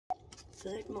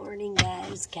Good morning,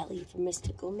 guys. Kelly from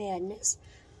Mystical Madness.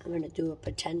 I'm going to do a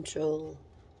potential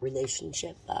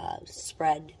relationship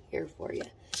spread here for you.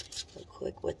 Real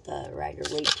quick with the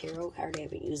Rider-Waite Tarot card. I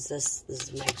haven't used this. This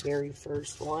is my very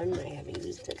first one. I haven't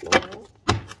used it in a while.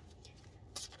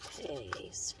 Okay,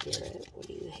 Spirit, what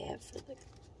do you have for the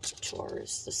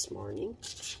Taurus this morning?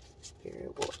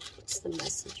 Spirit, what's the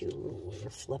message we're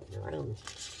flipping around.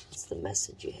 What's the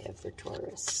message you have for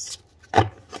Taurus?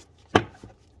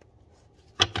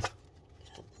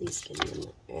 Please give me,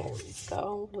 there we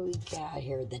go. What do we got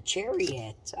here? The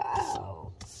Chariot.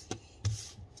 Oh.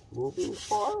 Moving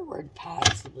forward,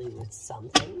 possibly with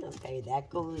something. Okay, that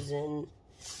goes in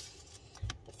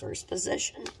the first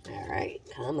position. All right,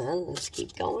 come on, let's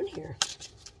keep going here.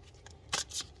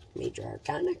 Major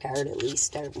Arcana card, at least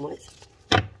starting with.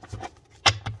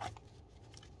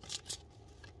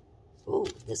 Ooh,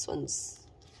 this one's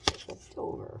flipped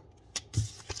over.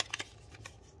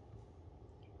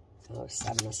 So,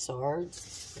 Seven of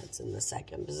Swords. That's in the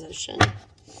second position.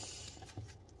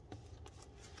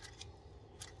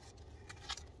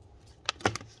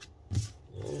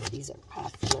 These are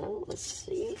popping out. Let's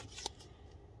see.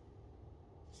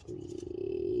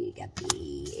 We got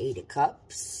the Eight of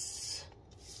Cups.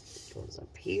 It goes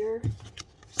up here.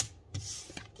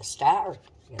 The Star.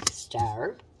 We got the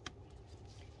Star.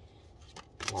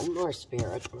 One more,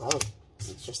 Spirit. Oh,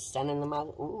 it's just sending them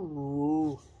out.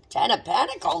 Ooh. 10 of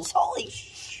Pentacles. Holy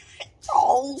shit.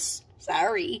 Rolls.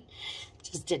 Sorry.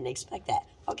 Just didn't expect that.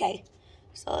 Okay.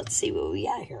 So let's see what we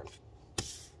got here.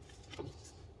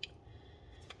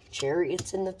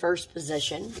 Chariot's in the first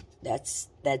position. That's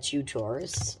you,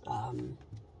 Taurus.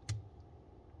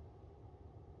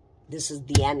 This is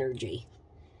the energy.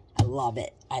 I love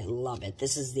it. I love it.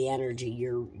 This is the energy.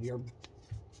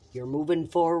 You're moving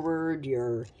forward.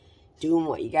 You're doing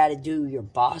what you got to do. You're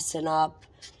bossing up.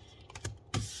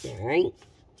 All right.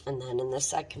 And then in the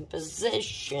second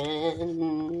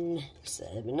position,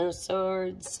 Seven of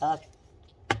Swords.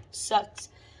 Sucks.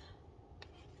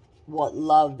 What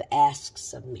love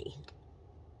asks of me.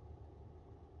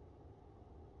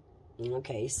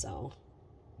 Okay, so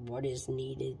what is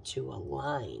needed to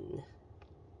align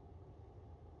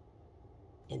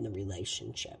in the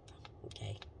relationship?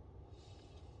 Okay.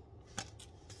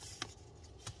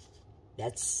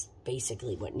 That's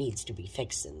basically what needs to be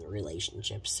fixed in the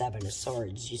relationship. Seven of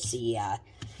Swords. You see,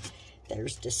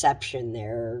 there's deception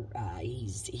there.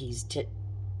 He's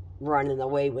running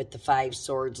away with the Five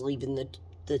Swords, leaving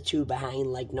the two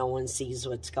behind like no one sees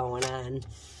what's going on.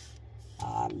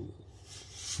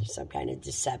 Some kind of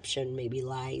deception, maybe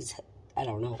lies. I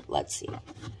don't know. Let's see.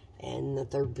 And the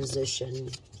third position,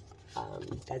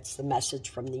 that's the message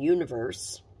from the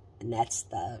universe. And that's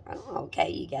the, oh, okay,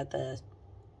 you got the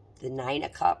Nine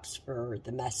of Cups for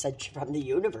the message from the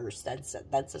universe.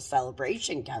 That's a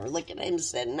celebration card. Look at him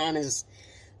sitting on his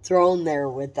throne there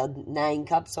with the 9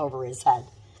 cups over his head.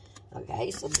 Okay,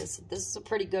 so this is a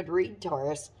pretty good read,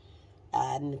 Taurus.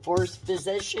 In the fourth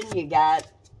position, you got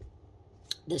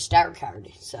the Star card.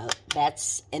 So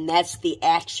that's the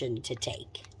action to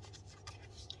take.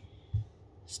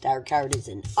 Star card is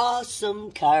an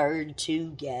awesome card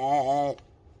to get.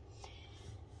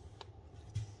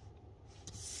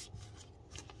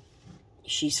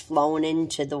 She's flown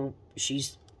into the,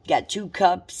 she's got 2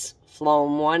 cups,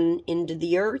 flown one into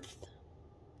the earth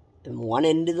and one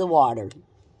into the water.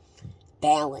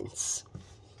 Balance.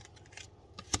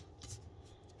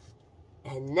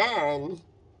 And then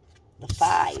the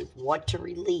 5, what to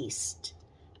release.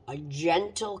 A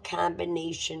gentle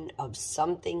combination of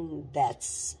something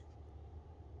that's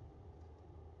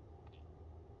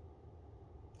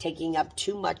taking up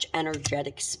too much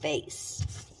energetic space.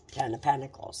 10 of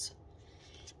Pentacles.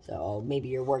 So maybe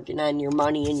you're working on your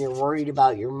money and you're worried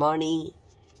about your money.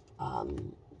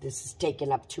 This is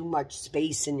taking up too much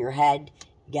space in your head.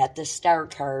 You got the Star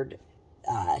card.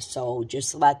 So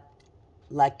just let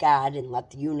God and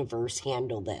let the universe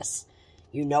handle this.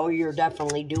 You know you're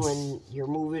definitely you're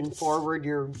moving forward.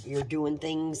 You're doing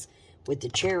things with the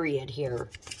Chariot here.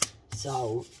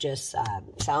 So just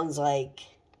sounds like,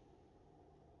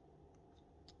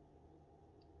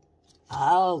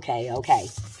 okay.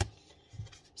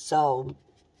 So,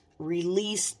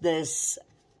 release this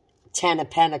 10 of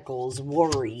Pentacles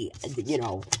worry, you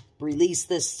know, release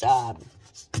this,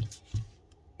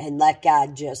 and let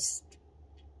God just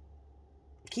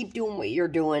keep doing what you're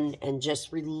doing and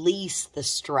just release the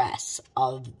stress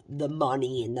of the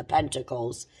money and the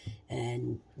Pentacles,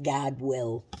 and God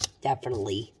will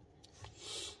definitely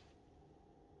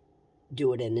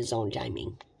do it in His own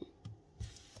timing.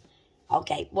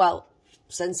 Okay, well,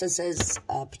 since this is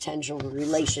a potential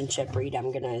relationship read,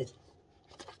 I'm going to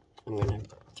I'm going to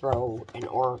throw an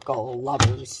Oracle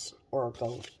Lovers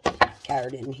Oracle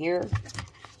card in here.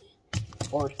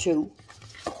 Or two.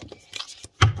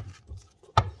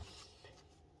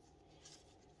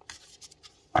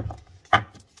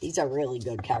 These are really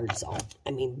good cards, though.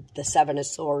 I mean, the Seven of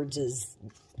Swords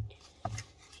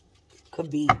could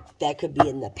be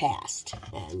in the past,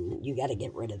 and you got to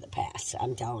get rid of the past.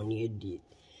 I'm telling you,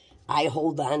 I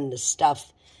hold on to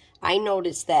stuff. I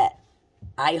notice that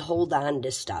I hold on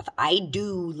to stuff. I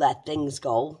do let things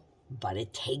go, but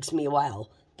it takes me a while.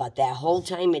 But that whole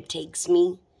time it takes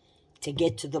me to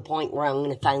get to the point where I'm going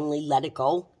to finally let it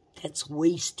go, that's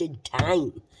wasted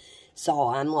time. So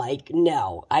I'm like,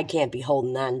 no, I can't be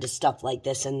holding on to stuff like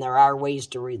this, and there are ways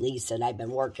to release it. I've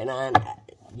been working on,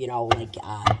 you know, like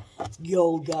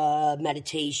yoga,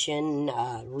 meditation,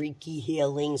 Reiki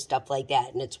healing, stuff like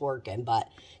that, and it's working. But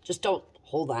just don't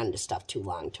hold on to stuff too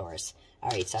long, Taurus. All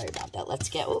right, sorry about that. Let's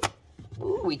get,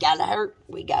 ooh, we got a heart.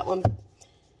 We got one.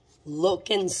 Look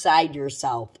inside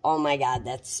yourself. Oh, my God,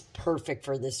 that's perfect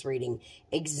for this reading.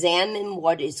 Examine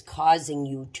what is causing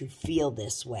you to feel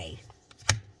this way.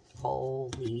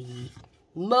 Holy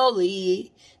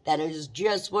moly. That is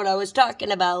just what I was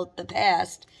talking about, the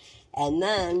past. And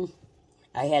then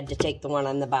I had to take the one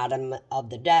on the bottom of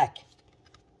the deck.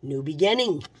 New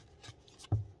beginning.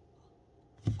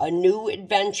 A new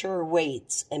adventure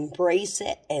awaits. Embrace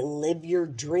it and live your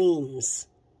dreams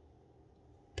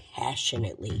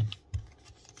passionately.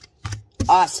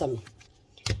 Awesome.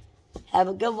 Have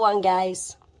a good one,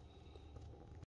 guys.